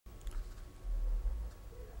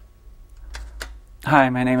Hi,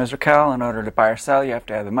 my name is Raquel. In order to buy or sell, you have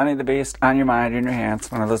to have the money of the beast on your mind, in your hands.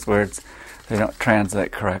 One of those words, they don't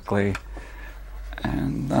translate correctly.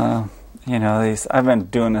 And, I've been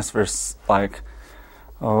doing this for this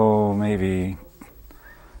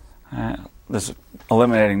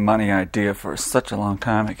eliminating money idea for such a long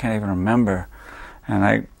time, I can't even remember. And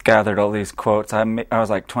I gathered all these quotes. I was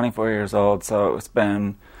like 24 years old, so it's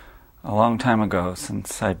been a long time ago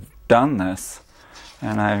since I've done this.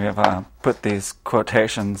 And I have put these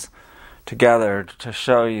quotations together to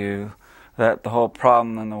show you that the whole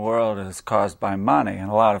problem in the world is caused by money. And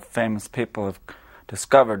a lot of famous people have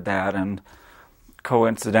discovered that. And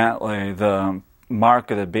coincidentally, the mark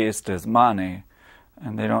of the beast is money.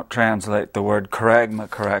 And they don't translate the word charagma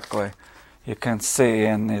correctly. You can see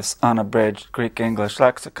in this unabridged Greek-English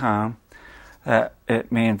lexicon that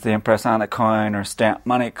it means the impress on a coin or stamp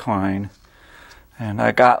money coin. And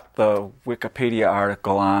I got the Wikipedia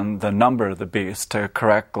article on the number of the beast to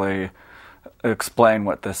correctly explain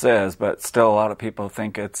what this is, but still a lot of people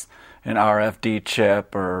think it's an RFD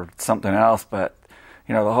chip or something else. But,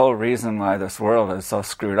 the whole reason why this world is so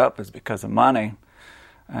screwed up is because of money.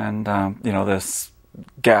 And, this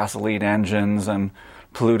gasoline engines and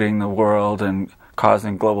polluting the world and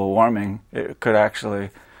causing global warming, it could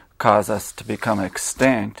actually cause us to become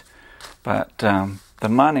extinct. But the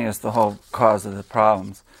money is the whole cause of the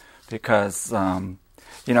problems, because,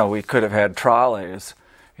 we could have had trolleys.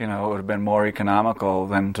 It would have been more economical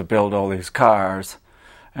than to build all these cars.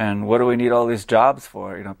 And what do we need all these jobs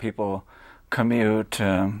for? People commute,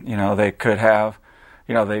 they could have,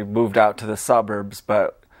 they moved out to the suburbs,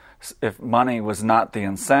 but if money was not the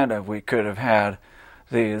incentive, we could have had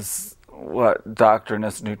these, what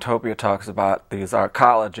Doctrinist Utopia talks about, these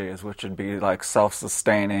arcologies, which would be like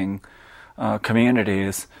self-sustaining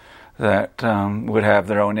communities that would have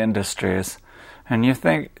their own industries. And you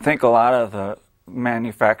think a lot of the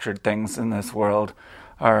manufactured things in this world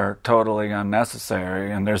are totally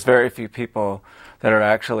unnecessary, and there's very few people that are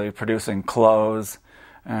actually producing clothes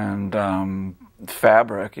and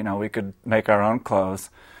fabric. We could make our own clothes.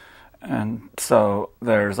 And so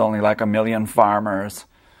there's only like 1 million farmers,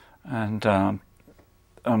 and a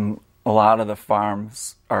lot of the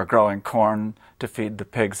farms are growing corn to feed the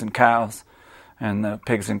pigs and cows. And the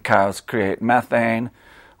pigs and cows create methane,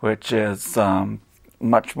 which is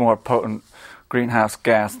much more potent greenhouse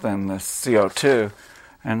gas than the CO2.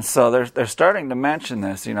 And so they're starting to mention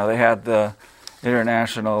this. They had the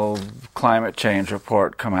International Climate Change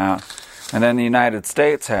Report come out, and then the United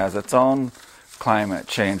States has its own climate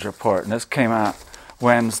change report, and this came out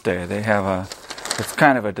Wednesday. They have it's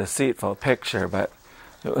kind of a deceitful picture, but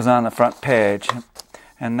it was on the front page,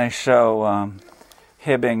 and they show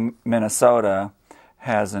Hibbing, Minnesota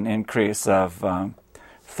has an increase of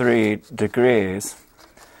 3 degrees,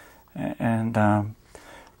 and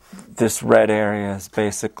this red area is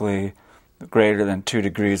basically greater than 2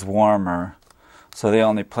 degrees warmer. So the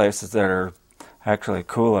only places that are actually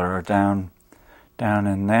cooler are down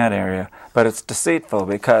in that area. But it's deceitful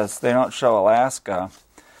because they don't show Alaska.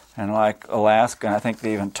 And like Alaska, I think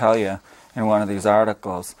they even tell you in one of these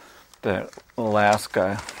articles that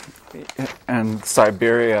Alaska and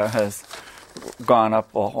Siberia has gone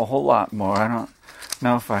up a whole lot more. I don't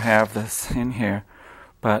know if I have this in here,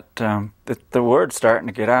 but the word's starting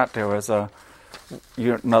to get out. There was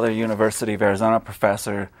another University of Arizona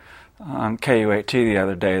professor on KUAT the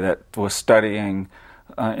other day that was studying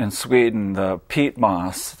in Sweden the peat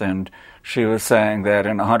moss, and she was saying that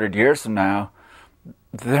in 100 years from now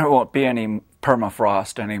there won't be any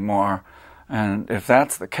permafrost anymore. And if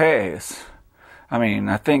that's the case,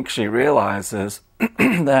 I think she realizes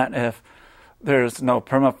that if there's no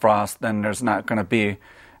permafrost, then there's not going to be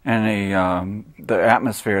any, the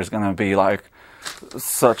atmosphere is going to be like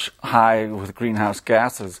such high with greenhouse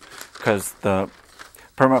gases, because the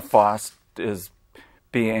permafrost is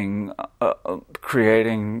being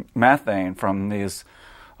creating methane from these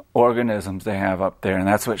organisms they have up there, and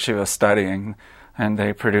that's what she was studying. And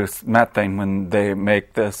they produce methane when they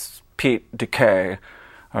make this peat decay,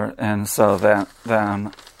 and so then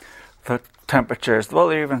the temperatures. Well,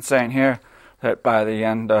 they're even saying here that by the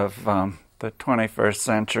end of the 21st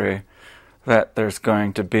century, that there's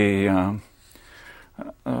going to be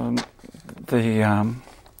the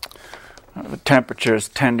temperature's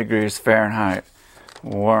 10 degrees Fahrenheit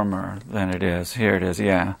warmer than it is. Here it is,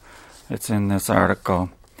 yeah. It's in this article.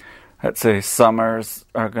 Let's say summers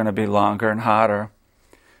are going to be longer and hotter,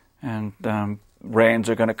 and rains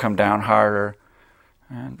are going to come down harder.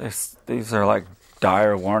 And these are like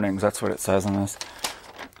dire warnings. That's what it says in this.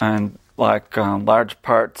 And like large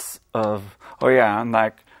parts of, and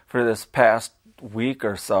like for this past week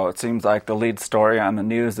or so, it seems like the lead story on the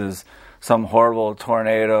news is some horrible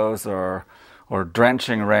tornadoes or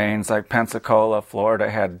drenching rains. Like Pensacola, Florida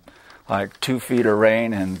had like 2 feet of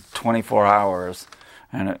rain in 24 hours,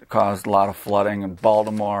 and it caused a lot of flooding. And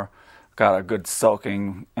Baltimore got a good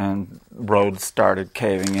soaking, and roads started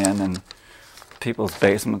caving in, and people's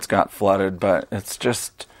basements got flooded. But it's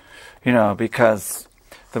just, because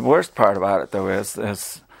the worst part about it, though,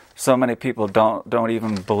 is so many people don't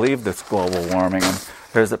even believe this global warming. And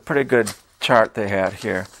there's a pretty good chart they had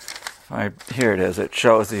here. Here it is. It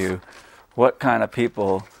shows you what kind of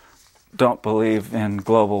people don't believe in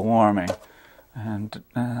global warming. And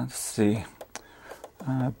let's see.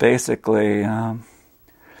 Basically, you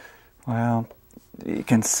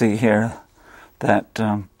can see here that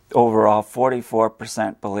overall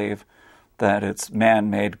 44% believe that it's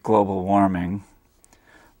man-made global warming.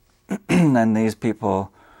 And these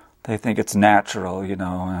people, they think it's natural,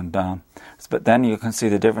 but then you can see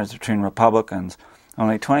the difference between Republicans.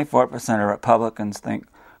 Only 24% of Republicans think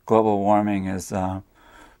global warming is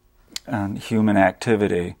human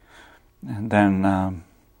activity. And then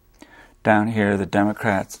down here, the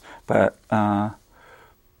Democrats. But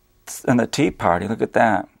in the Tea Party, look at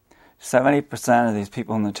that. 70% of these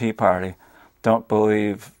people in the Tea Party don't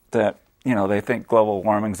believe that, they think global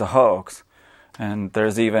warming's a hoax. And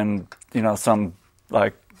there's even,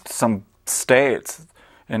 some states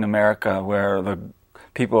in America where the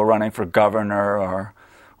people running for governor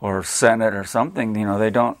or Senate or something, they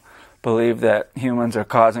don't believe that humans are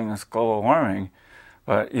causing this global warming.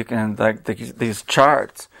 But you can, these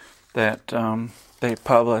charts that they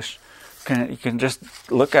publish, you can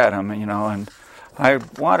just look at them, and I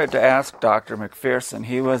wanted to ask Dr. McPherson.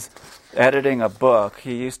 He was editing a book.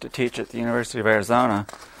 He used to teach at the University of Arizona,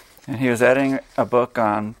 and he was editing a book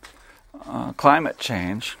on climate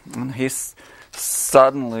change, and he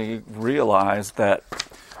suddenly realized that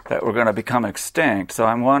we're going to become extinct. So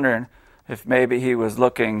I'm wondering if maybe he was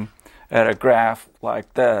looking at a graph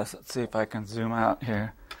like this. Let's see if I can zoom out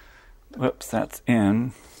here. Whoops, that's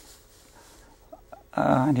in.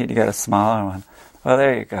 I need to get a smaller one. Well,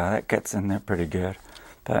 there you go. That gets in there pretty good.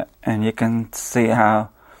 And you can see how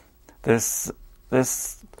this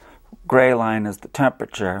gray line is the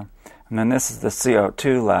temperature, and then this is the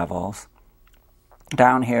CO2 levels.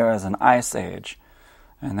 Down here is an ice age,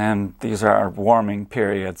 and then these are our warming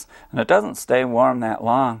periods. And it doesn't stay warm that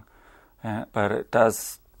long, but it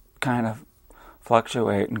does kind of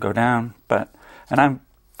fluctuate and go down. And I'm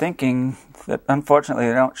thinking that unfortunately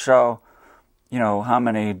they don't show, how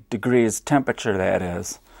many degrees temperature that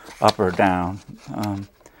is, up or down.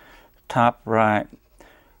 Top right,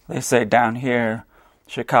 they say down here,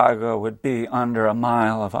 Chicago would be under a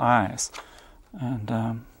mile of ice.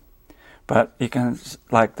 And but you can,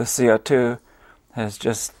 like the CO2 has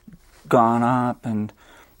just gone up, and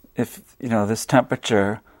if, this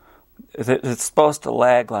temperature, it's supposed to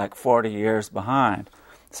lag like 40 years behind.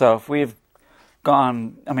 So if we've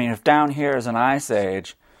gone, if down here is an ice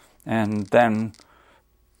age, and then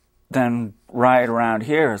right around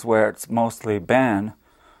here is where it's mostly been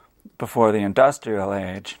before the industrial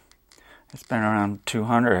age. It's been around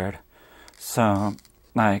 200. So,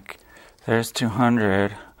 there's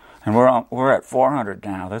 200, and we're at 400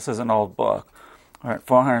 now. This is an old book. We're at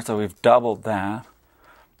 400, so we've doubled that.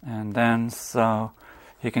 And then, so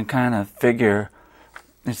you can kind of figure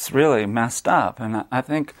it's really messed up. And I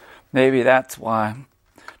think maybe that's why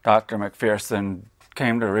Dr. McPherson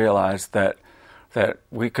came to realize that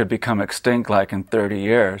we could become extinct like in 30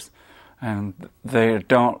 years. And they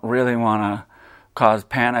don't really want to cause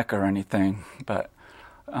panic or anything, but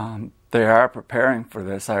they are preparing for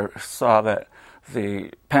this. I saw that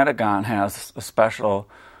the Pentagon has a special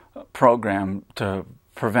program to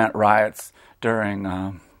prevent riots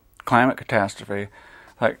during climate catastrophe.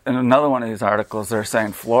 Like in another one of these articles, they're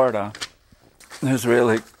saying Florida is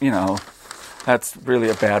really, that's really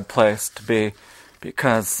a bad place to be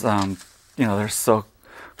because, they're so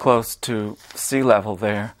close to sea level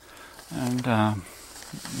there. And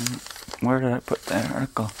where did I put that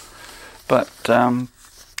article? But,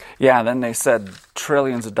 then they said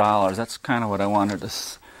trillions of dollars. That's kind of what I wanted to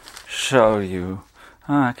show you.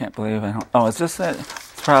 Oh, I can't believe I don't... Oh, is this it?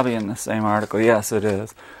 It's probably in the same article. Yes, it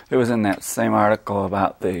is. It was in that same article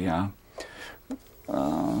about the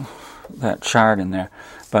that chart in there.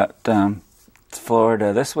 But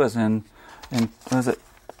Florida, this was in was it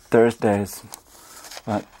Thursdays?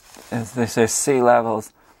 But as they say, sea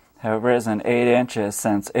levels have risen 8 inches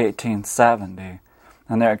since 1870,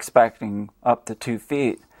 and they're expecting up to 2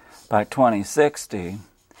 feet by 2060.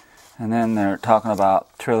 And then they're talking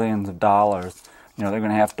about trillions of dollars. They're going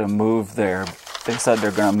to have to move their they said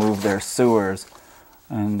they're going to move their sewers,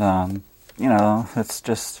 and it's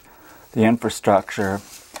just the infrastructure.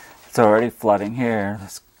 It's already flooding here,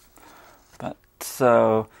 but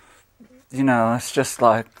so it's just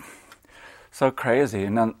like so crazy.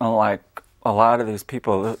 And then like a lot of these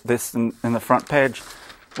people, this in the front page.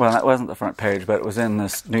 Well, that wasn't the front page, but it was in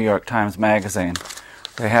this New York Times magazine.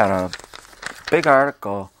 They had a big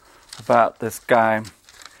article about this guy.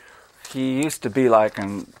 He used to be like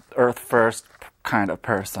an Earth First kind of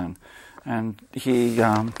person, and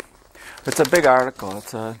it's a big article.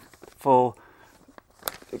 It's a full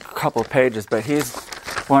couple of pages, but he's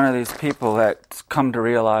one of these people that's come to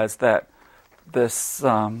realize that this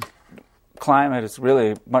climate is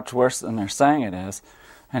really much worse than they're saying it is,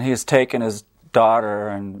 and he's taken his daughter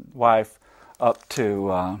and wife up to,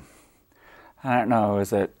 I don't know,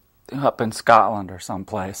 is it up in Scotland or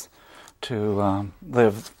someplace, to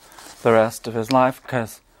live the rest of his life,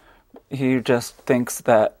 because he just thinks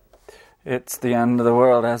that it's the end of the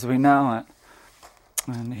world as we know it,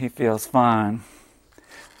 and he feels fine.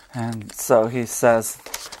 And so he says,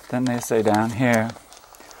 then they say down here,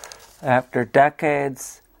 after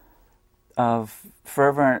decades of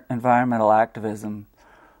fervent environmental activism,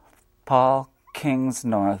 Paul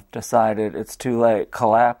Kingsnorth decided it's too late.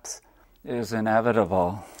 Collapse is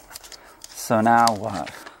inevitable. So now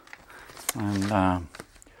what?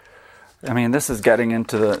 And this is getting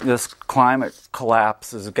into this climate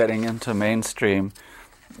collapse is getting into mainstream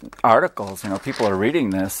articles. People are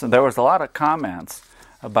reading this, and there was a lot of comments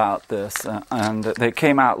about this, and they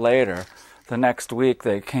came out later. The next week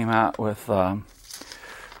they came out with the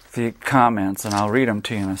comments, and I'll read them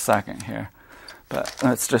to you in a second here. But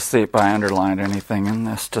let's just see if I underlined anything in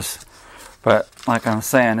this. But like I'm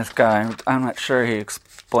saying, this guy, I'm not sure he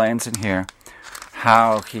explains in here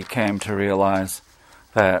how he came to realize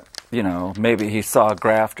that, maybe he saw a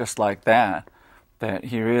graph just like that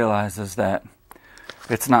he realizes that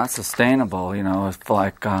it's not sustainable. It's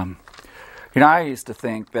like, I used to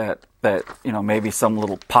think that maybe some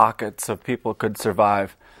little pockets of people could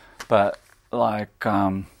survive, but like,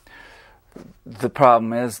 the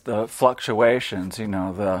problem is the fluctuations.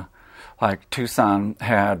 Like Tucson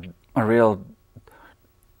had a real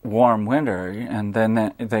warm winter, and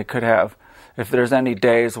then they could have, if there's any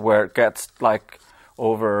days where it gets like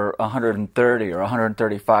over 130 or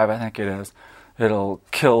 135, I think it is, it'll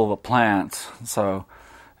kill the plants. So,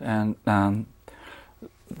 and then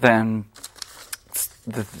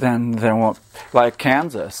there won't, like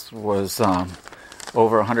Kansas was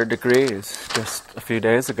over 100 degrees just a few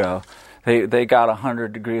days ago. They got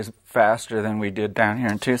 100 degrees faster than we did down here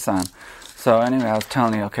in Tucson. So anyway, I was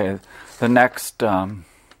telling you, okay, the next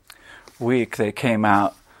week they came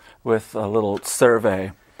out with a little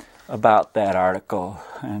survey about that article,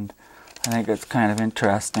 and I think it's kind of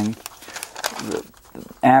interesting. The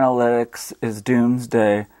analytics is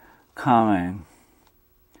doomsday coming,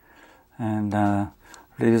 and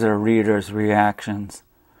these are readers' reactions.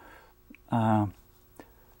 Look,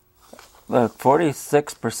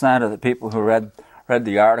 46% of the people who read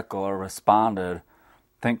the article or responded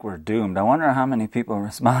think we're doomed. I wonder how many people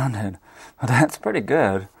responded. But that's pretty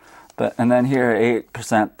good. And then here,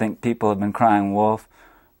 8% think people have been crying wolf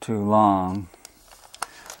too long.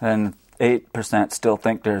 Then 8% still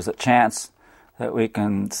think there's a chance that we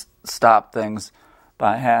can stop things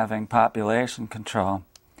by having population control.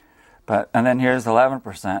 And then here's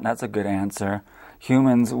 11%. That's a good answer.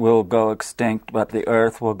 Humans will go extinct, but the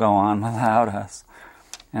earth will go on without us.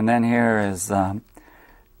 And then here is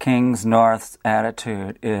Kingsnorth's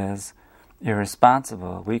attitude is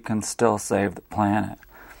irresponsible. We can still save the planet.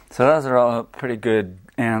 So those are all pretty good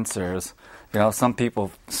answers. Some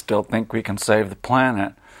people still think we can save the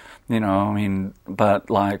planet. But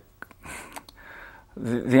like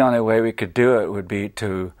the only way we could do it would be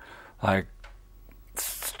to like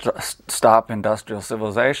stop industrial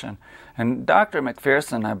civilization. And Dr.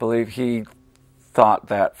 McPherson, I believe he thought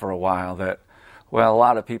that for a while, that, well, a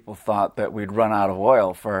lot of people thought that we'd run out of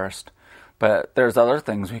oil first, but there's other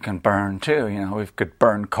things we can burn too. We could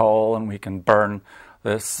burn coal, and we can burn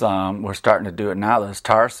this, we're starting to do it now, this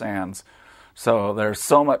tar sands. So there's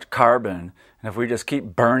so much carbon, and if we just keep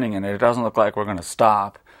burning it doesn't look like we're going to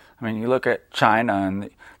stop. You look at China, and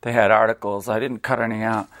they had articles, I didn't cut any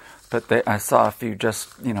out, but I saw a few just,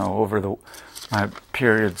 over my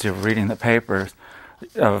periods of reading the papers,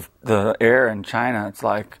 of the air in China. It's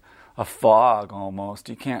like a fog almost.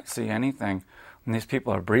 You can't see anything. And these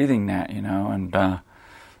people are breathing that,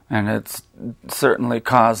 and it's certainly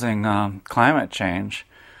causing climate change.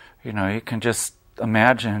 You can just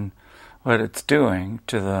imagine what it's doing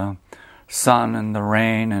to the sun and the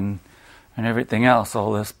rain and and everything else,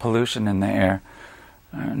 all this pollution in the air.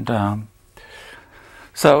 And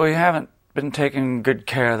so we haven't been taking good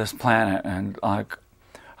care of this planet. And like,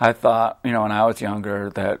 I thought, when I was younger,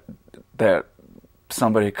 that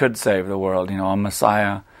somebody could save the world. A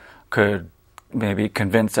Messiah could maybe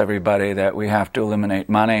convince everybody that we have to eliminate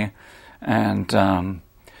money and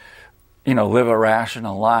live a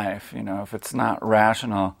rational life. If it's not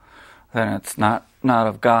rational, then it's not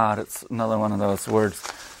of God. It's another one of those words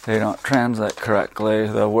they don't translate correctly.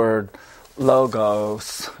 The word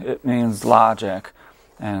logos, it means logic,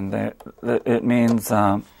 and it means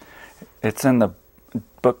it's in the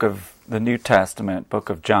book of the New Testament, book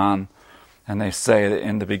of John, and they say that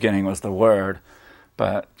in the beginning was the Word,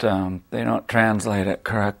 but they don't translate it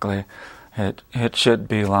correctly. It should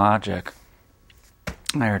be logic.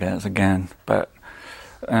 There it is again. But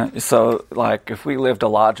so, like, if we lived a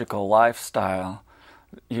logical lifestyle,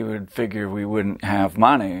 you would figure we wouldn't have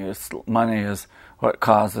money. Money is what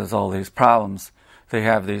causes all these problems. They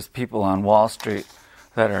have these people on Wall Street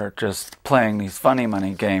that are just playing these funny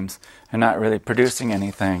money games and not really producing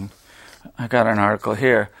anything. I got an article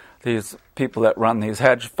here. These people that run these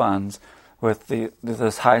hedge funds with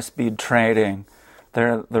this high-speed trading,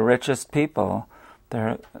 they're the richest people.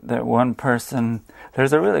 They're one person.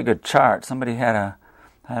 There's a really good chart. Somebody had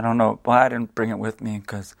I don't know, well, I didn't bring it with me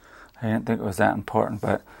because I didn't think it was that important.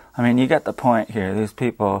 But, you get the point here. These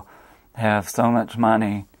people have so much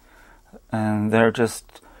money, and they're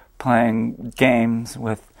just playing games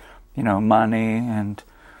with, money, and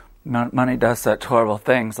money does such horrible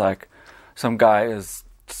things. Like, some guy is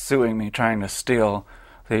suing me trying to steal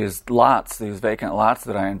these vacant lots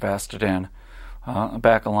that I invested in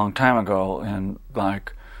back a long time ago in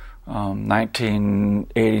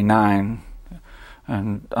 1989.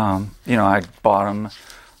 And, I bought them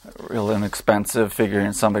real inexpensive,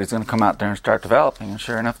 figuring somebody's going to come out there and start developing. And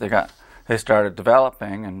sure enough, they started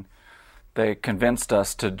developing, and they convinced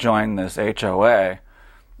us to join this HOA.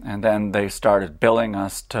 And then they started billing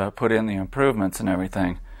us to put in the improvements and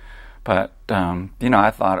everything. But,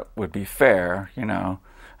 I thought it would be fair, and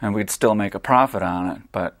we'd still make a profit on it.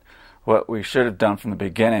 But what we should have done from the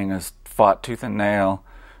beginning is fought tooth and nail,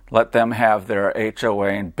 let them have their HOA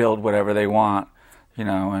and build whatever they want,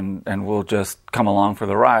 and we'll just come along for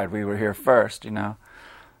the ride. We were here first,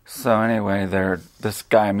 So anyway, this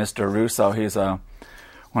guy, Mr. Russo, he's one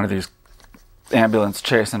of these ambulance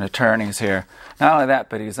chasing attorneys here. Not only that,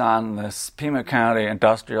 but he's on this Pima County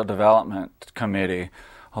Industrial Development Committee,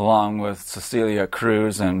 along with Cecilia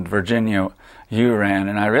Cruz and Virginia Uran.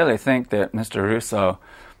 And I really think that Mr. Russo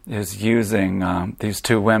is using these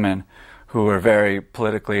two women who are very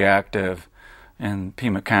politically active in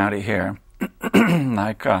Pima County here.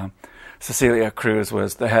 Like Cecilia Cruz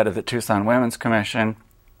was the head of the Tucson Women's Commission,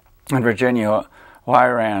 and Virginia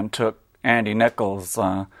Uran took Andy Nichols'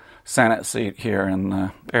 Senate seat here in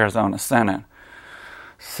the Arizona Senate.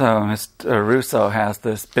 So Mr. Russo has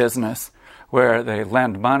this business where they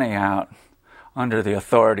lend money out under the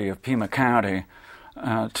authority of Pima County.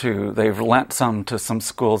 They've lent some to some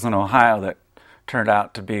schools in Ohio that turned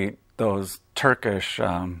out to be those Turkish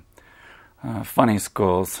funny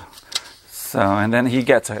schools. So, and then he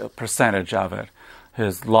gets a percentage of it.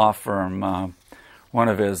 His law firm, one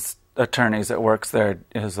of his attorneys that works there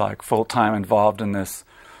is like full-time involved in this,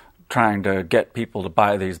 trying to get people to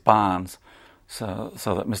buy these bonds so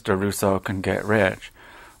that Mr. Russo can get rich.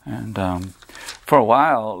 And for a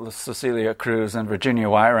while, Cecilia Cruz and Virginia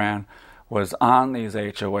Uran was on these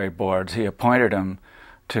HOA boards. He appointed them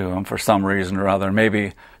to them for some reason or other,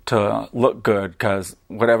 maybe to look good, because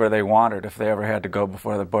whatever they wanted, if they ever had to go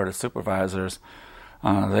before the Board of Supervisors,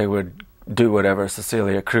 they would do whatever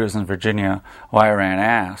Cecilia Cruz and Virginia Uran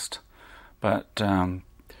asked. But I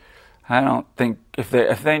don't think, if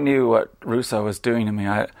they knew what Russo was doing to me,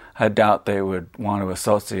 I doubt they would want to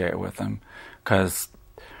associate with him, because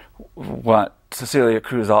what Cecilia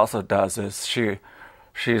Cruz also does is she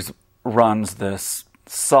runs this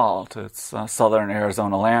SALT. It's Southern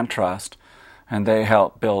Arizona Land Trust, and they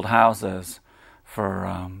help build houses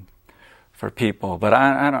for people. But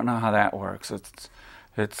I don't know how that works.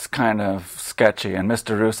 It's kind of sketchy, and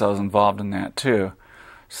Mr. Russo's involved in that too.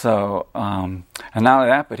 So and not only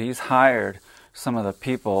that, but he's hired some of the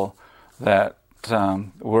people that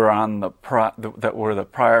were on that were the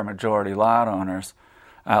prior majority lot owners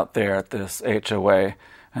out there at this HOA,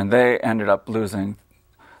 and they ended up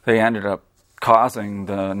causing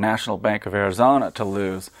the National Bank of Arizona to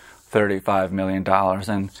lose $35 million.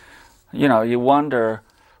 And, you wonder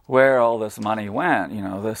where all this money went.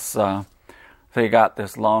 They got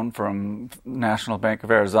this loan from National Bank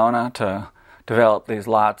of Arizona to develop these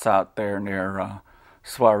lots out there near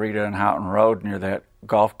Suarita and Houghton Road near that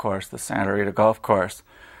golf course, the Santa Rita golf course.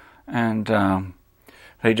 And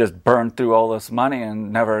they just burned through all this money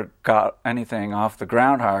and never got anything off the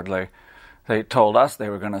ground hardly. They told us they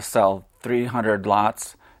were going to sell 300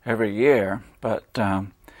 lots every year, but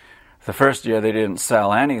the first year they didn't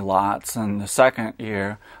sell any lots, and the second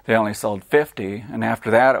year they only sold 50, and after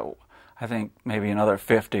that I think maybe another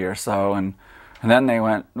 50 or so, and then they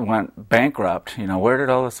went bankrupt. You know, where did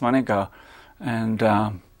all this money go? And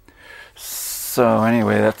so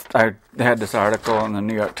anyway, I had this article in the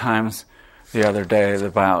New York Times the other day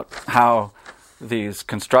about how these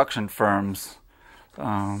construction firms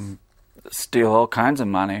steal all kinds of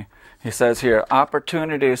money. He says here,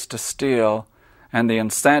 opportunities to steal and the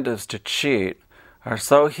incentives to cheat are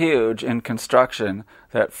so huge in construction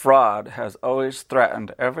that fraud has always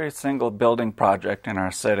threatened every single building project in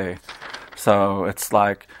our city. So it's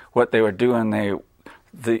like what they were doing,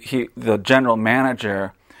 the general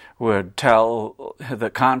manager would tell the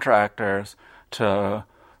contractors to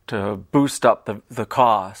boost up the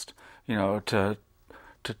cost, you know, to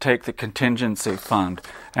take the contingency fund.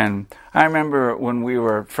 And I remember when we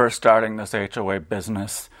were first starting this HOA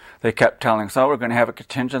business, they kept telling us, we're going to have a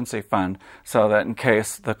contingency fund so that in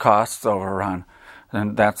case the costs overrun.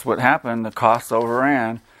 And that's what happened. The costs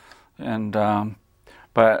overran. And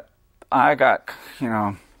but I got, you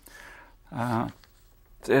know,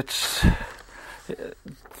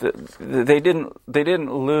 they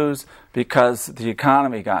didn't lose because the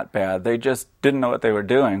economy got bad. They just didn't know what they were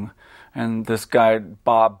doing. And this guy,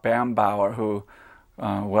 Bob Bambauer, who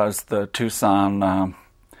was the Tucson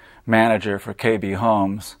manager for KB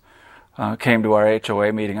Homes, came to our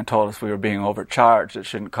HOA meeting and told us we were being overcharged. It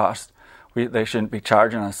shouldn't cost, they shouldn't be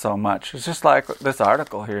charging us so much. It's just like this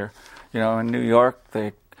article here. You know, in New York,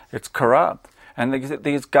 it's corrupt. And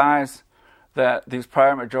these guys, these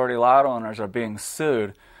prior majority lot owners are being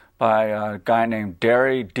sued by a guy named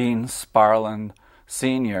Derry Dean Sparland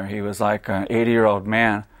Sr. He was like an 80-year-old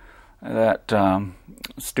man that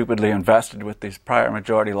stupidly invested with these prior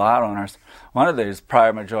majority lot owners. One of these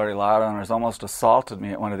prior majority lot owners almost assaulted me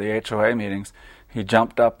at one of the HOA meetings. He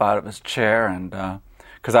jumped up out of his chair, and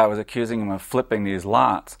because I was accusing him of flipping these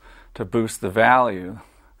lots to boost the value.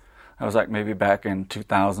 That was like maybe back in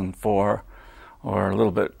 2004 or a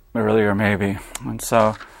little bit earlier maybe. And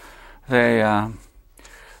so they're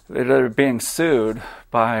being sued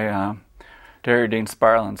by Derry Dean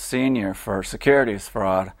Sparland Sr. for securities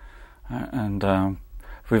fraud. And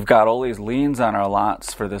we've got all these liens on our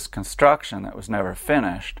lots for this construction that was never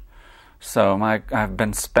finished. So I've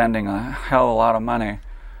been spending a hell of a lot of money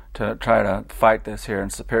to try to fight this here in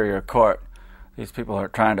Superior Court. These people are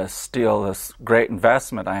trying to steal this great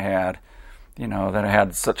investment I had, you know, that I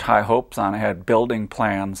had such high hopes on. I had building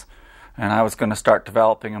plans, and I was going to start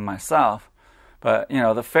developing them myself. But, you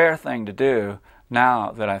know, the fair thing to do,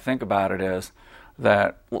 now that I think about it, is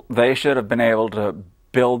that they should have been able to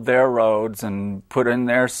build their roads and put in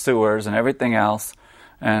their sewers and everything else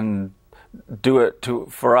and do it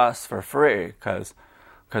for us for free because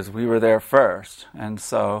we were there first. And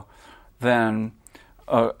so then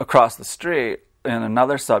across the street in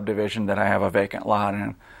another subdivision that I have a vacant lot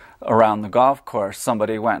in around the golf course,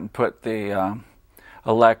 somebody went and put the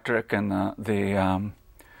electric and the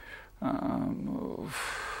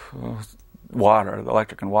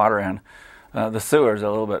electric and water in. The sewers are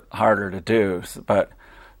a little bit harder to do, but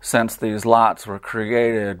since these lots were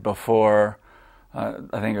created before,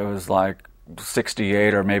 I think it was like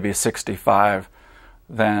 68 or maybe 65,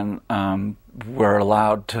 then we're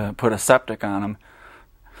allowed to put a septic on them.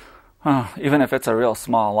 Even if it's a real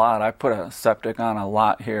small lot, I put a septic on a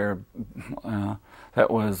lot here that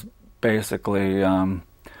was basically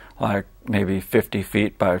like maybe 50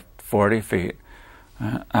 feet by 40 feet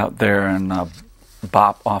out there in off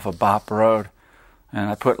of Bop Road. And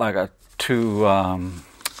I put like a 2-bedroom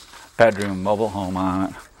mobile home on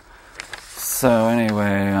it. So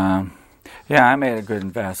anyway, yeah, I made a good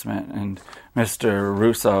investment, and Mr.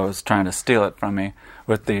 Russo is trying to steal it from me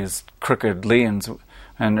with these crooked liens.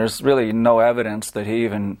 And there's really no evidence that he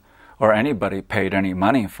even, or anybody, paid any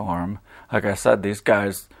money for him. Like I said, these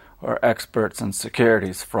guys are experts in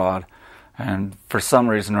securities fraud. And for some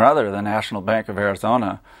reason or other, the National Bank of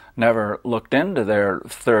Arizona never looked into their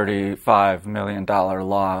 $35 million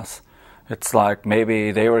loss. It's like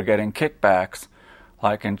maybe they were getting kickbacks.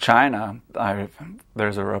 Like in China,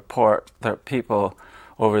 there's a report that people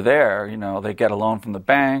over there, you know, they get a loan from the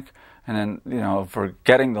bank, and then, you know, for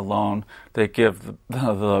getting the loan, they give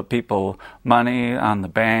the people money on the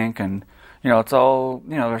bank, and, you know, it's all,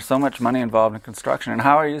 you know, there's so much money involved in construction, and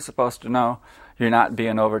how are you supposed to know you're not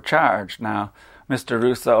being overcharged? Now, Mr.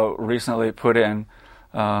 Russo recently put in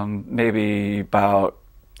maybe about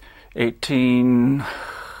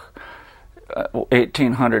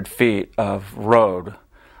 1,800 feet of road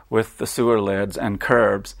with the sewer lids and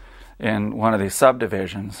curbs in one of these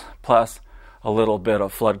subdivisions, plus a little bit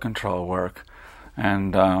of flood control work.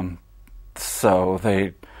 And so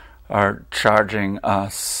they are charging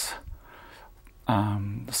us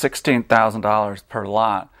 $16,000 per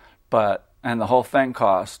lot, and the whole thing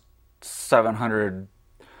cost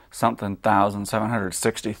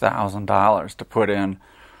 $760,000 to put in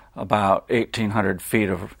about 1,800 feet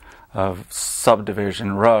of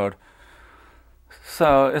subdivision road.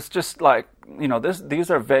 So it's just like, these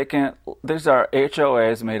are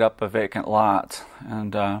HOAs made up of vacant lots,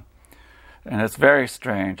 and it's very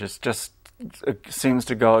strange. It seems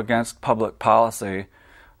to go against public policy,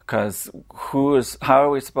 because how are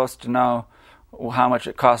we supposed to know how much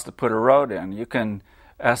it costs to put a road in? You can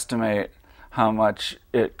estimate how much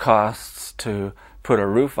it costs to put a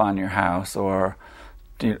roof on your house, or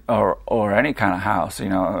any kind of house,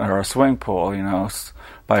 or a swimming pool,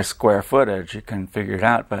 by square footage. You can figure it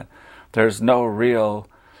out, but there's no real.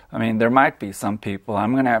 There might be some people.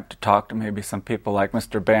 I'm going to have to talk to maybe some people like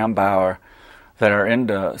Mr. Bambauer that are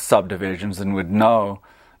into subdivisions and would know,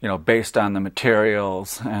 based on the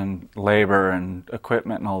materials and labor and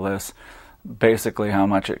equipment and all this, basically how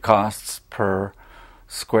much it costs per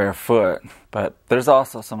square foot. But there's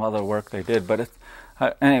also some other work they did. But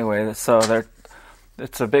anyway, so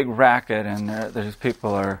it's a big racket, and there's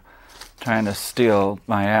people are trying to steal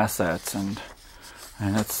my assets, and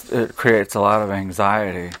it creates a lot of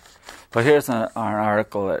anxiety. But here's an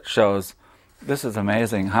article that shows, this is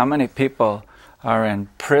amazing, how many people are in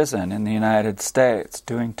prison in the United States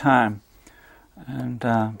doing time. And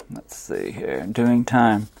let's see here, doing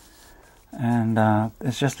time. And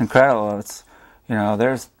it's just incredible. It's,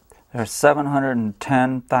 there's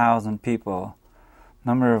 710,000 people.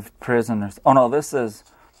 Number of prisoners. Oh no, this is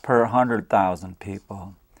per 100,000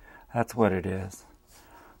 people. That's what it is.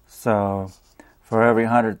 So for every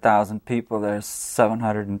 100,000 people, there's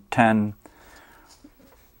 710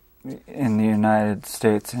 in the United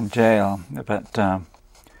States in jail. But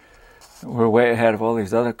we're way ahead of all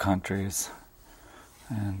these other countries.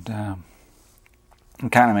 And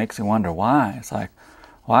it kind of makes you wonder why. It's like,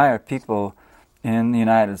 why are people in the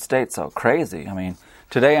United States so crazy?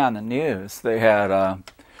 Today on the news, they had a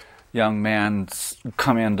young man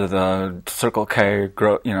come into the Circle K,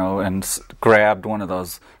 and grabbed one of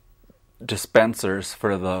those dispensers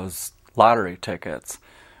for those lottery tickets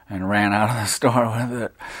and ran out of the store with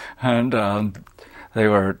it. And they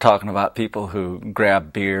were talking about people who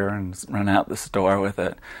grab beer and run out the store with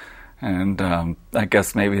it. And I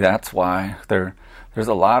guess maybe that's why there's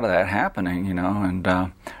a lot of that happening,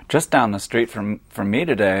 And just down the street from me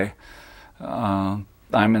today,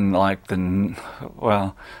 I'm in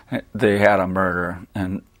they had a murder,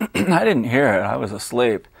 and I didn't hear it. I was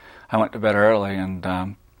asleep. I went to bed early,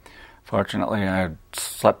 and fortunately I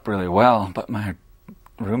slept really well, but my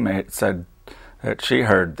roommate said that she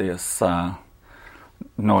heard this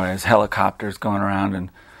noise, helicopters going around,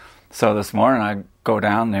 and so this morning I go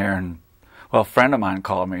down there, and a friend of mine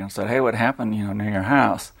called me and said, "Hey, what happened, near your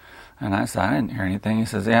house?" And I said, "I didn't hear anything." He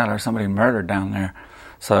says, "Yeah, there's somebody murdered down there."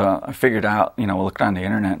 So I figured out, looked on the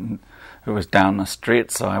internet, and it was down the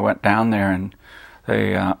street. So I went down there, and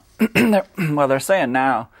they, they're saying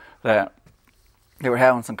now that they were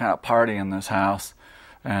having some kind of party in this house,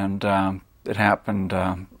 and it happened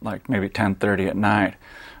like maybe 10:30 at night,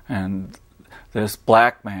 and this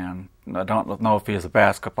black man, I don't know if he's a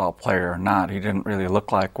basketball player or not, he didn't really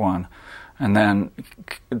look like one, and then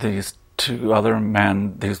these two other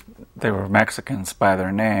men, they were Mexicans by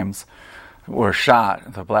their names, were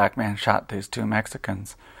shot. The black man shot these two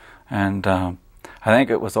Mexicans, and I think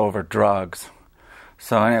it was over drugs.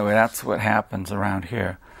 So anyway, that's what happens around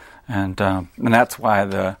here, and that's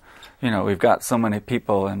why we've got so many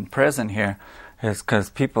people in prison here, is because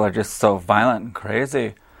people are just so violent and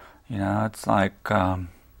crazy. It's like and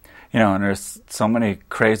there's so many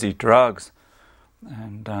crazy drugs,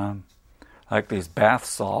 and like these bath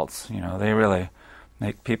salts, they really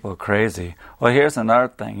make people crazy. Well, here's another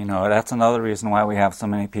thing, that's another reason why we have so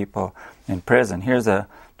many people in prison. Here's a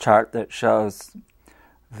chart that shows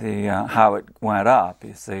how it went up.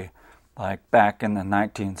 You see, like back in the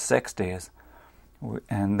 1960s,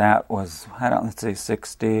 and that was, let's see,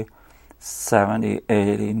 60, 70,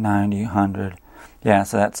 80, 90, 100. Yeah,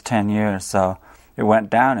 so that's 10 years. So it went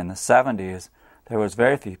down in the 70s. There was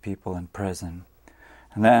very few people in prison.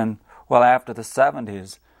 And then, after the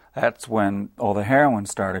 70s, that's when all the heroin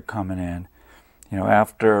started coming in.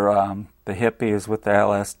 After the hippies with the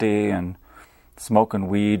LSD and smoking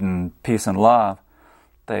weed and peace and love,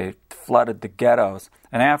 they flooded the ghettos.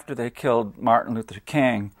 And after they killed Martin Luther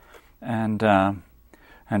King and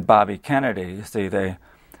Bobby Kennedy, you see, they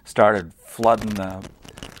started flooding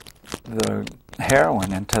the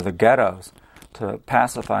heroin into the ghettos to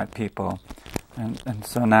pacify people. And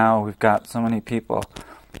so now we've got so many people.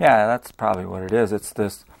 Yeah, that's probably what it is. It's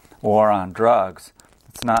this war on drugs.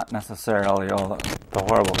 It's not necessarily all the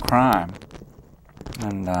horrible crime.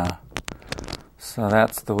 And so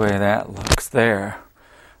that's the way that looks there.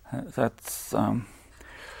 That's,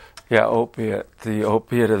 opiate, the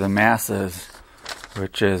opiate of the masses,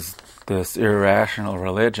 which is this irrational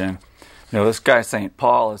religion. You know, this guy St.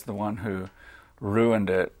 Paul is the one who ruined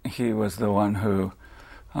it. He was the one who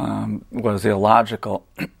was illogical.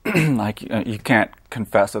 Like, you can't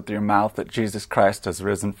confess with your mouth that Jesus Christ has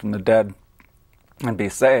risen from the dead and be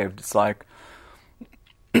saved. It's like,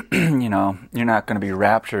 you know, you're not going to be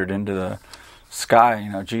raptured into the sky.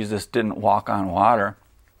 You know, Jesus didn't walk on water.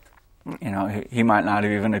 You know, he might not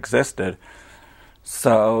have even existed.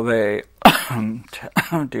 So they,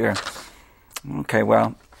 oh dear. Okay,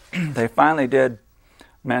 well, they finally did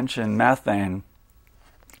mention methane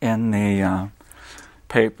in the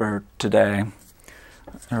paper today,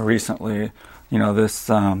 recently. You know, this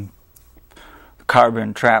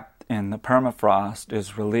carbon trapped in the permafrost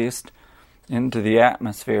is released into the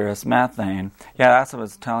atmosphere as methane. Yeah, that's what I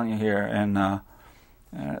was telling you here. In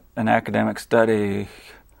an academic study,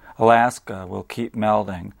 Alaska will keep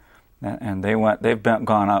melting, and they've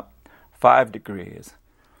gone up 5 degrees,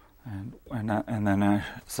 and then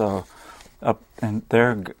so up, and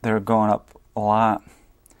they're going up a lot,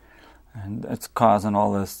 and it's causing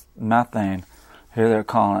all this methane. Here they're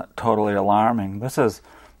calling it totally alarming. This is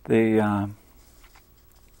the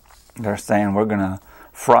they're saying we're going to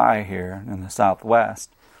fry here in the Southwest.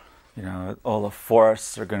 You know, all the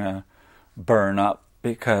forests are going to burn up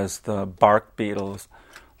because the bark beetles,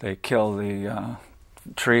 they kill the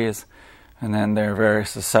trees, and then they're very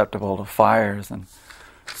susceptible to fires. And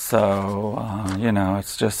so, you know,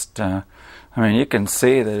 it's just, I mean, you can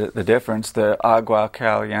see the difference. The Agua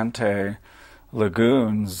Caliente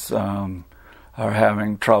lagoons are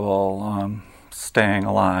having trouble staying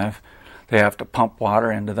alive. They have to pump water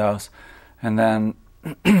into those. And then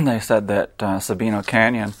they said that Sabino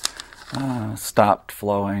Canyon stopped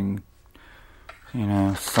flowing, you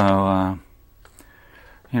know, so,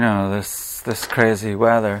 you know, this crazy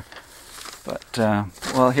weather. But,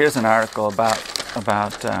 well, here's an article about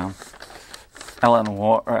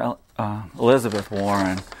Elizabeth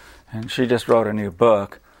Warren, and she just wrote a new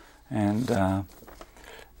book, and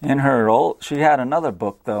in her she had another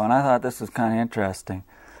book, though, and I thought this was kind of interesting.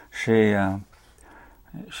 She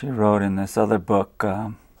wrote in this other book,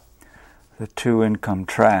 The Two-Income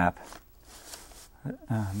Trap.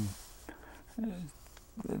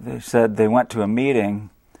 They said they went to a meeting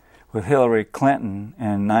with Hillary Clinton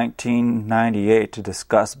in 1998 to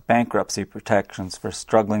discuss bankruptcy protections for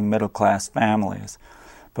struggling middle-class families.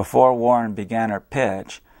 Before Warren began her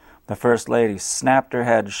pitch, the First Lady snapped her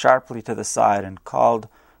head sharply to the side and called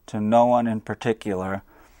to no one in particular,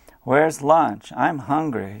 "Where's lunch? I'm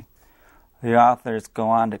hungry." The authors go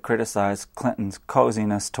on to criticize Clinton's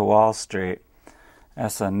coziness to Wall Street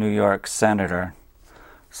as a New York senator.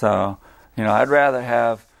 So, you know, I'd rather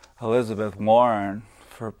have Elizabeth Warren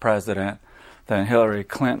for president than Hillary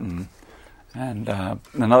Clinton. And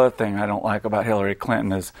another thing I don't like about Hillary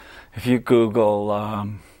Clinton is if you Google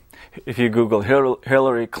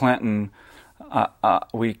Hillary Clinton,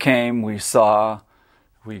 we came, we saw,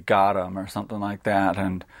 we got 'em, or something like that,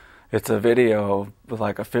 and it's a video,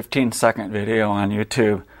 like a 15-second video on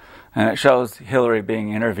YouTube, and it shows Hillary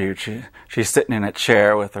being interviewed. She's sitting in a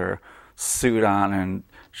chair with her suit on, and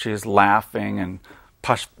she's laughing and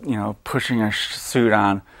pushing her suit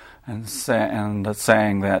on, and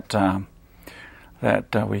saying that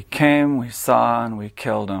we came, we saw, and we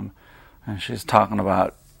killed him. And she's talking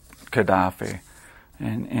about Gaddafi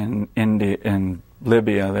in India, in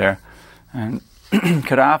Libya there, and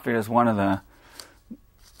Gaddafi is one of the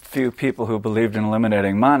few people who believed in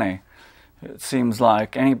eliminating money. It seems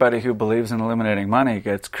like anybody who believes in eliminating money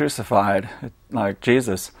gets crucified. Like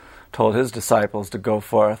Jesus told his disciples to go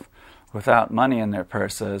forth without money in their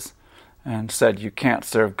purses, and said you can't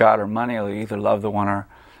serve God or money. You'll either love the one or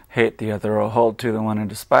hate the other, or hold to the one and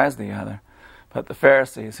despise the other. But the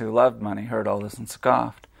Pharisees, who loved money, heard all this and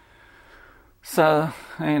scoffed. So,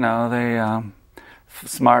 you know, the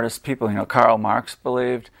smartest people, you know, Karl Marx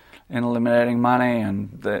believed in eliminating money,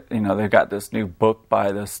 and they've got this new book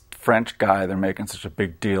by this French guy they're making such a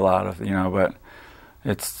big deal out of, you know, but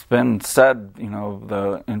it's been said, you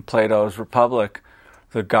know, in Plato's Republic,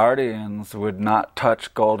 the guardians would not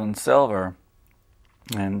touch gold and silver.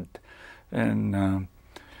 And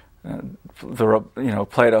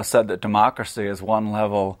Plato said that democracy is one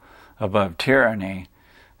level above tyranny,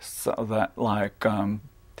 so that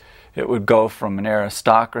it would go from an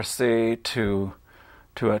aristocracy to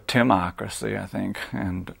a timocracy, I think,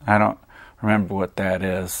 and I don't remember what that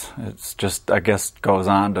is. It's just, I guess, goes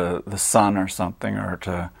on to the sun or something, or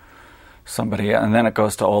to somebody, and then it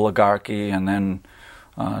goes to oligarchy, and then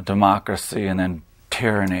democracy, and then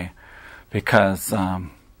tyranny, because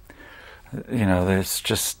there's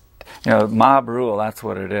just mob rule. That's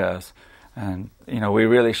what it is, and we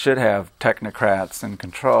really should have technocrats in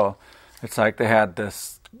control. It's like they had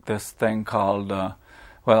this thing called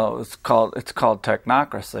it's called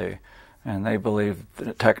technocracy, and they believe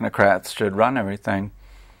that technocrats should run everything.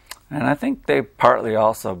 And I think they partly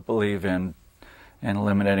also believe in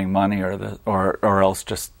eliminating money or else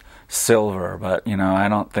just silver. But I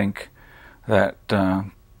don't think that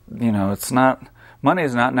it's not, money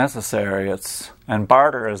is not necessary. And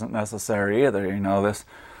barter isn't necessary either. This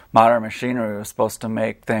modern machinery was supposed to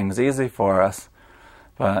make things easy for us,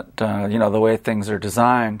 but the way things are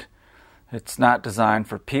designed, it's not designed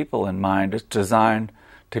for people in mind. It's designed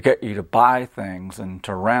to get you to buy things and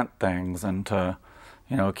to rent things and to,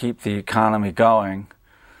 keep the economy going.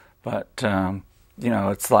 But,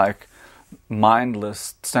 it's like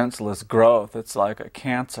mindless, senseless growth. It's like a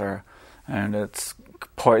cancer, and it's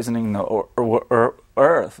poisoning the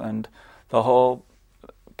earth, and the whole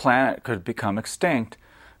planet could become extinct.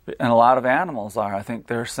 And a lot of animals are. I think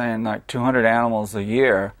they're saying like 200 animals a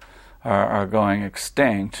year are going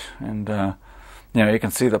extinct, and you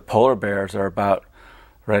can see the polar bears are about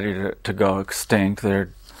ready to go extinct. The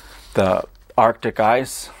Arctic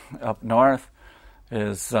ice up north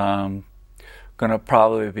is going to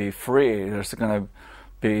probably be free. There's going to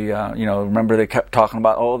be, remember they kept talking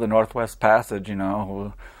about, the Northwest Passage,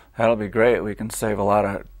 that'll be great. We can save a lot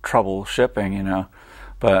of trouble shipping,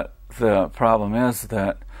 But the problem is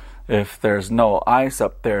that if there's no ice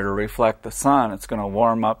up there to reflect the sun, it's going to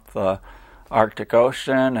warm up the Arctic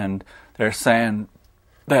Ocean, and they're saying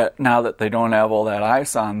that now that they don't have all that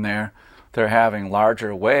ice on there, they're having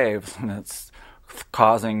larger waves, and it's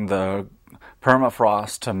causing the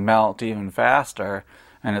permafrost to melt even faster,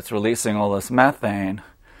 and it's releasing all this methane.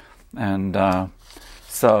 And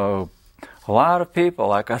so a lot of people,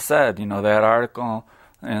 like I said, that article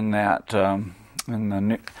in that in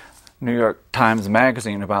the New York Times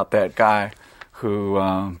Magazine about that guy who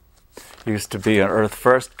used to be an Earth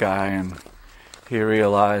First guy, and he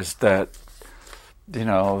realized that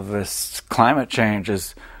this climate change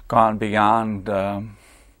has gone beyond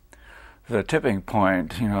the tipping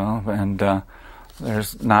point, and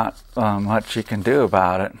there's not much you can do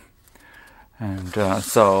about it. And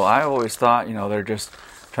so I always thought, they're just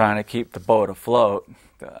trying to keep the boat afloat.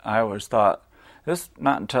 I always thought this,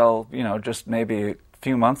 not until just maybe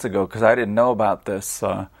few months ago, because I didn't know about this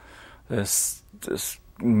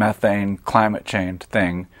methane climate change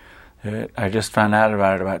thing. I just found out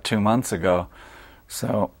about it about 2 months ago.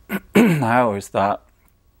 So I always thought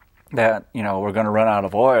that we're going to run out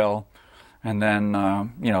of oil, and then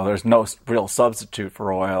there's no real substitute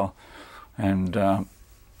for oil, and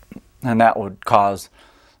that would cause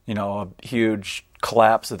a huge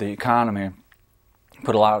collapse of the economy,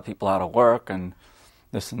 put a lot of people out of work, and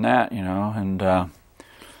this and that, and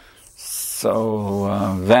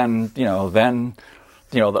so then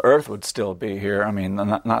the Earth would still be here. I mean,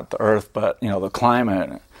 not the Earth, but the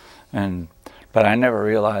climate. But I never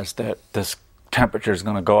realized that this temperature is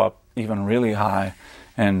going to go up even really high.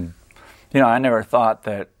 And I never thought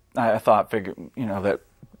that. That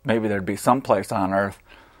maybe there'd be some place on Earth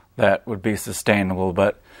that would be sustainable.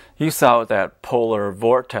 But you saw that polar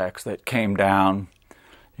vortex that came down,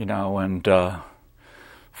 and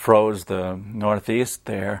froze the Northeast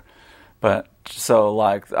there. But so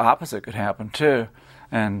the opposite could happen too,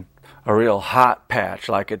 and a real hot patch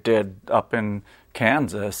like it did up in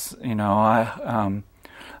Kansas. I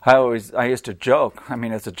used to joke. I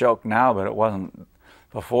mean, it's a joke now, but it wasn't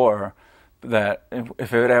before. That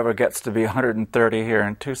if it ever gets to be 130 here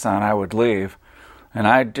in Tucson, I would leave. And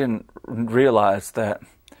I didn't realize that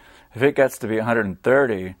if it gets to be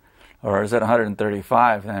 130, or is it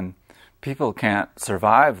 135, then people can't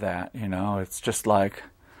survive that. It's just like,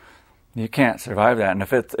 you can't survive that. And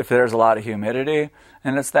if there's a lot of humidity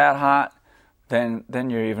and it's that hot, then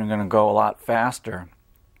you're even going to go a lot faster.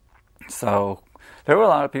 So there were a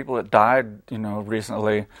lot of people that died,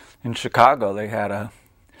 recently in Chicago. They had a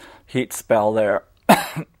heat spell there.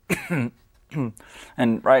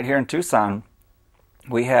 And right here in Tucson,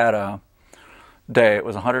 we had a day, it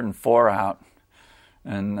was 104 out,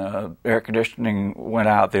 and air conditioning went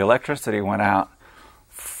out, the electricity went out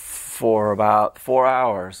for about 4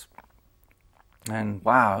 hours. And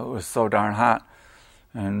wow, it was so darn hot.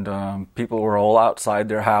 And people were all outside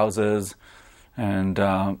their houses. And,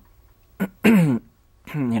 I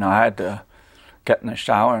had to get in the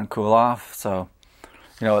shower and cool off. So,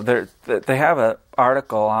 they have an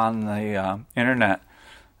article on the internet.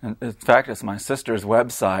 And in fact, it's my sister's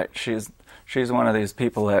website. She's one of these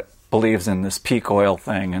people that believes in this peak oil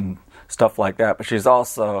thing and stuff like that. But she's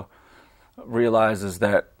also realizes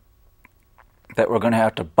that we're going to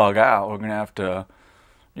have to bug out. We're going to have to,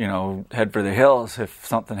 head for the hills if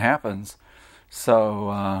something happens.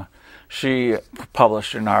 So she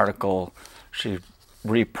published an article. She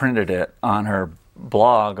reprinted it on her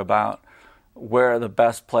blog about where the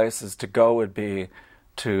best places to go would be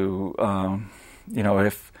to,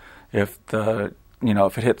 if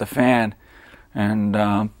it hit the fan. And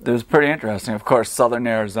it was pretty interesting. Of course, southern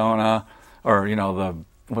Arizona, or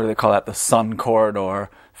what do they call that? The Sun Corridor,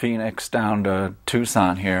 Phoenix down to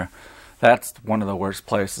Tucson here. That's one of the worst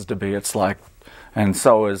places to be. It's like, and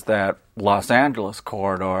so is that Los Angeles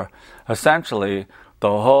corridor. Essentially,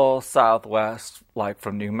 the whole Southwest, like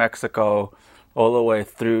from New Mexico all the way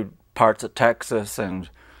through parts of Texas and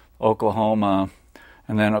Oklahoma,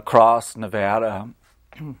 and then across Nevada.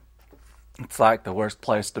 It's like the worst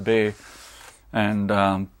place to be. And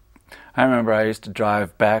I remember I used to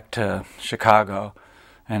drive back to Chicago,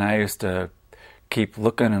 and I used to keep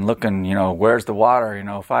looking and looking, where's the water?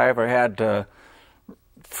 If I ever had to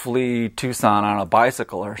flee Tucson on a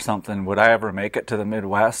bicycle or something, would I ever make it to the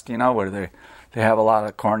Midwest, where they have a lot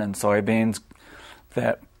of corn and soybeans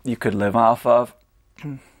that you could live off of?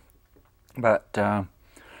 But, then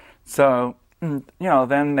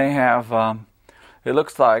they have, it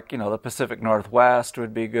looks like, the Pacific Northwest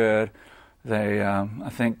would be good. They, I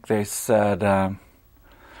think they said, the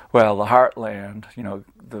Heartland,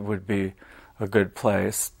 that would be a good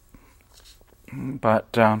place.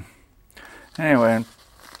 But anyway,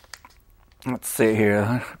 let's see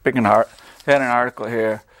here. They had an article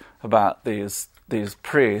here about these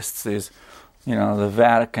priests, the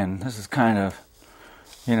Vatican. This is kind of,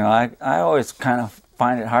 I always kind of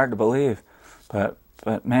find it hard to believe, but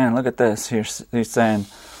man, look at this. He's saying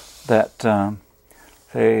that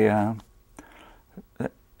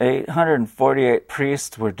 848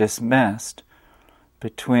 priests were dismissed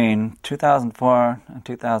between 2004 and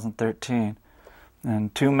 2013,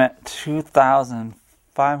 and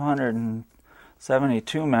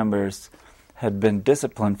 2,572 members had been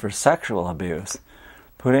disciplined for sexual abuse,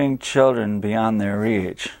 putting children beyond their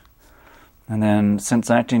reach. And then since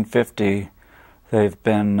 1950, they've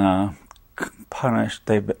been punished.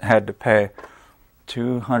 They've had to pay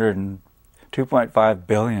 $2.5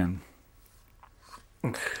 billion.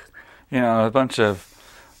 A bunch of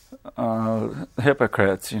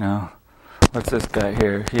hypocrites, What's this guy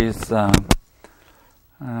here? He's, I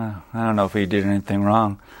don't know if he did anything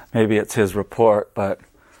wrong. Maybe it's his report, but,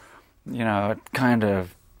 it kind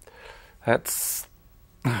of, that's,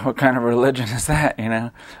 what kind of religion is that,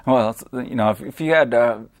 Well, if you had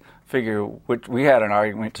to figure, we had an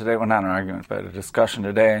argument today, well, not an argument, but a discussion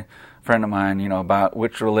today, a friend of mine, about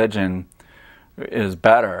which religion is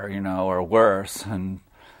better, or worse, and,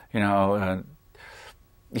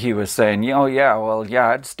 he was saying,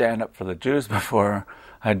 I'd stand up for the Jews before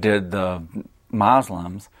I did the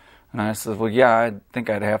Muslims. And I said, I think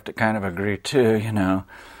I'd have to kind of agree too,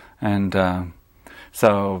 And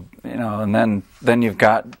so, and then you've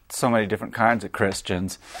got so many different kinds of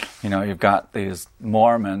Christians. You've got these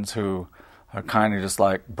Mormons who are kind of just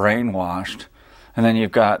like brainwashed. And then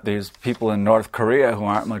you've got these people in North Korea who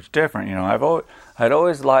aren't much different. I'd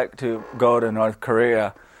always liked to go to North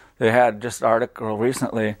Korea. They had just an article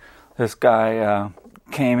recently. This guy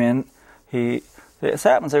came in. This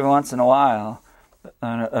happens every once in a while.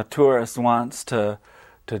 A tourist wants to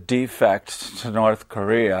defect to North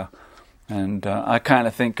Korea, and I kind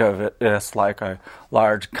of think of it as like a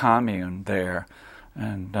large commune there.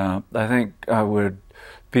 And I think I would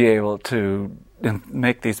be able to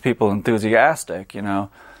make these people enthusiastic,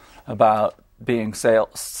 about being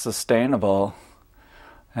sustainable,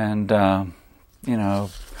 and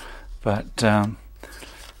but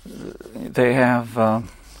they have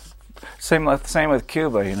same with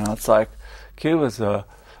Cuba. It's like Cuba's I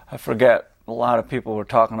forget. A lot of people were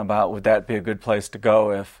talking about would that be a good place to go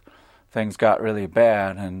if things got really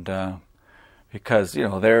bad, and because they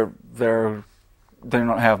don't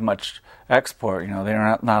have much export.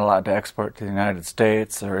 They're not allowed to export to the United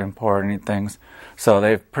States or import anything. So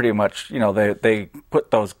they've pretty much they put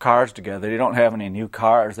those cars together. They don't have any new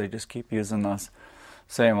cars. They just keep using those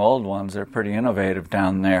same old ones. They're pretty innovative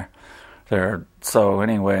down there. So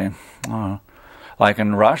anyway, like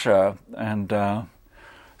in Russia and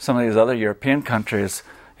some of these other European countries,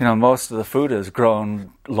 most of the food is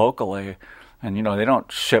grown locally, and they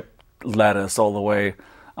don't ship lettuce all the way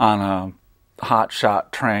on a hot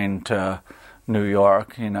shot train to New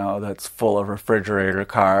York, that's full of refrigerator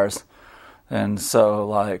cars. And so,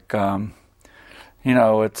 like,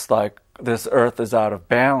 it's like this earth is out of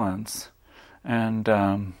balance, and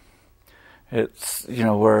it's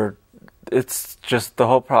it's just the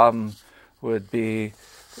whole problem would be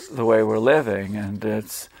the way we're living, and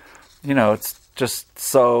it's just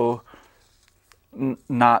so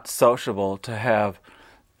not sociable to have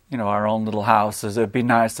our own little houses. It'd be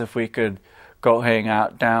nice if we could go hang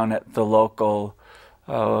out down at the local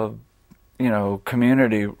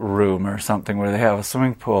community room or something where they have a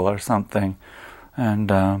swimming pool or something. And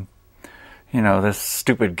this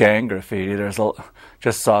stupid gang graffiti,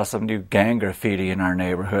 just saw some new gang graffiti in our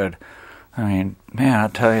neighborhood. I mean, man, I'll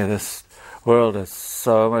tell you, this world is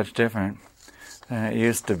so much different than it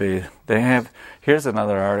used to be. Here's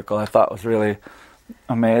another article I thought was really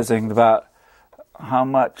amazing about how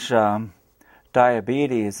much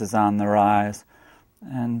diabetes is on the rise.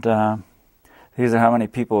 And these are how many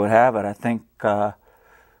people would have it. I think, how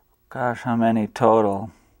many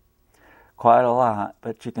total? Quite a lot,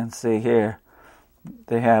 but you can see here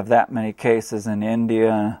they have that many cases in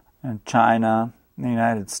India and China, and the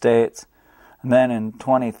United States. And then in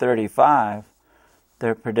 2035,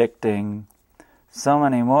 they're predicting so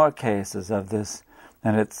many more cases of this,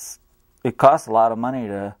 and it costs a lot of money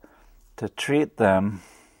to treat them,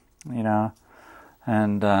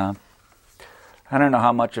 and I don't know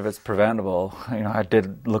how much of it's preventable. I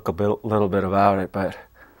did look little bit about it, but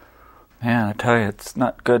man, I tell you, it's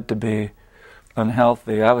not good to be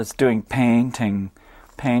unhealthy. I was doing painting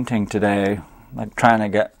today, like trying to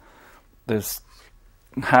get this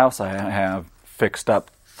house I have fixed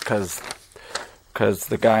up because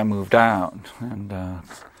the guy moved out, and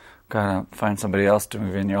gotta find somebody else to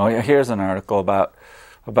move in here. Oh yeah, here's an article about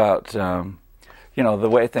the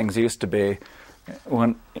way things used to be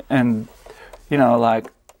when like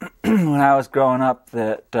when I was growing up,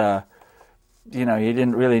 that you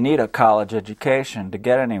didn't really need a college education to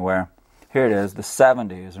get anywhere. Here it is, the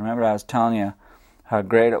 70s. Remember I was telling you how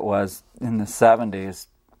great it was in the 70s.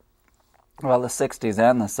 Well, the 60s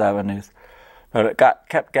and the 70s. But it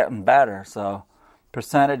kept getting better. So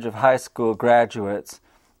percentage of high school graduates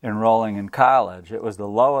enrolling in college, it was the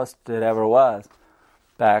lowest it ever was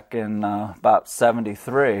back in about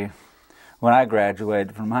 73 when I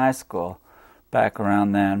graduated from high school, back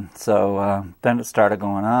around then. So then it started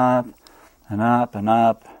going up and up and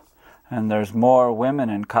up. And there's more women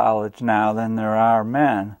in college now than there are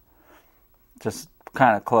men. Just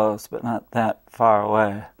kind of close, but not that far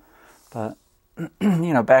away. But,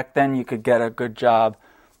 back then you could get a good job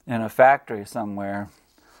in a factory somewhere,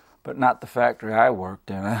 but not the factory I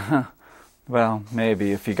worked in. Well,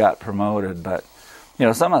 maybe if you got promoted, but,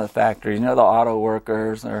 some of the factories, the auto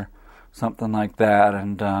workers or something like that.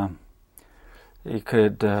 And you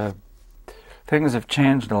could, things have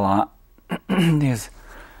changed a lot.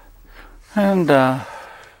 And, it's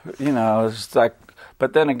like,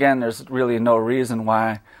 but then again, there's really no reason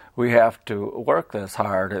why we have to work this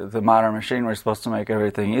hard. The modern machinery is supposed to make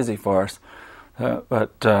everything easy for us.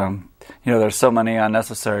 But there's so many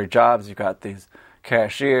unnecessary jobs. You got these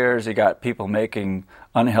cashiers, you got people making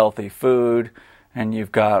unhealthy food, and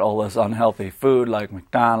you've got all this unhealthy food like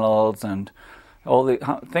McDonald's and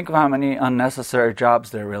think of how many unnecessary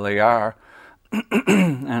jobs there really are.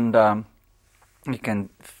 And you can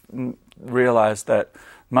realize that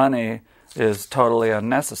money is totally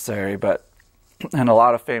unnecessary, and a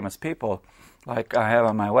lot of famous people, like I have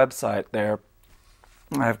on my website there,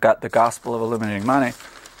 I've got the Gospel of Eliminating Money,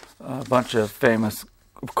 a bunch of famous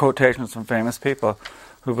quotations from famous people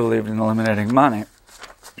who believed in eliminating money.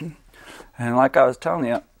 And like I was telling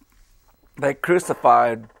you, they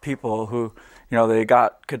crucified people who, they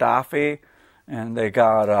got Gaddafi, and they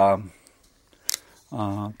got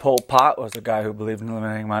Pol Pot was a guy who believed in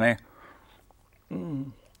eliminating money.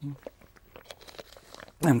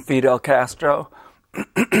 And Fidel Castro.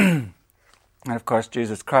 And of course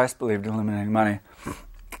Jesus Christ believed in eliminating money.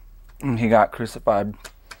 And he got crucified.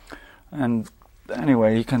 And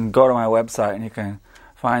anyway, you can go to my website and you can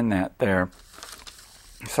find that there.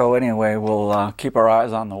 So anyway, we'll keep our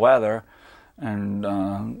eyes on the weather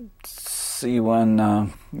and see when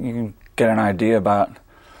you can get an idea about,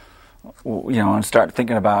 and start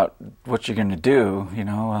thinking about what you're going to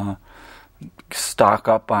do, stock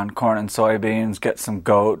up on corn and soybeans, get some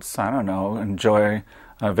goats, I don't know, enjoy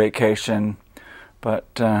a vacation.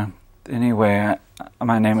 But anyway,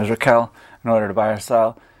 my name is Raquel. In order to buy or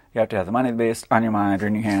sell You have to have the money of the beast on your mind or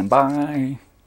in your hand. Bye.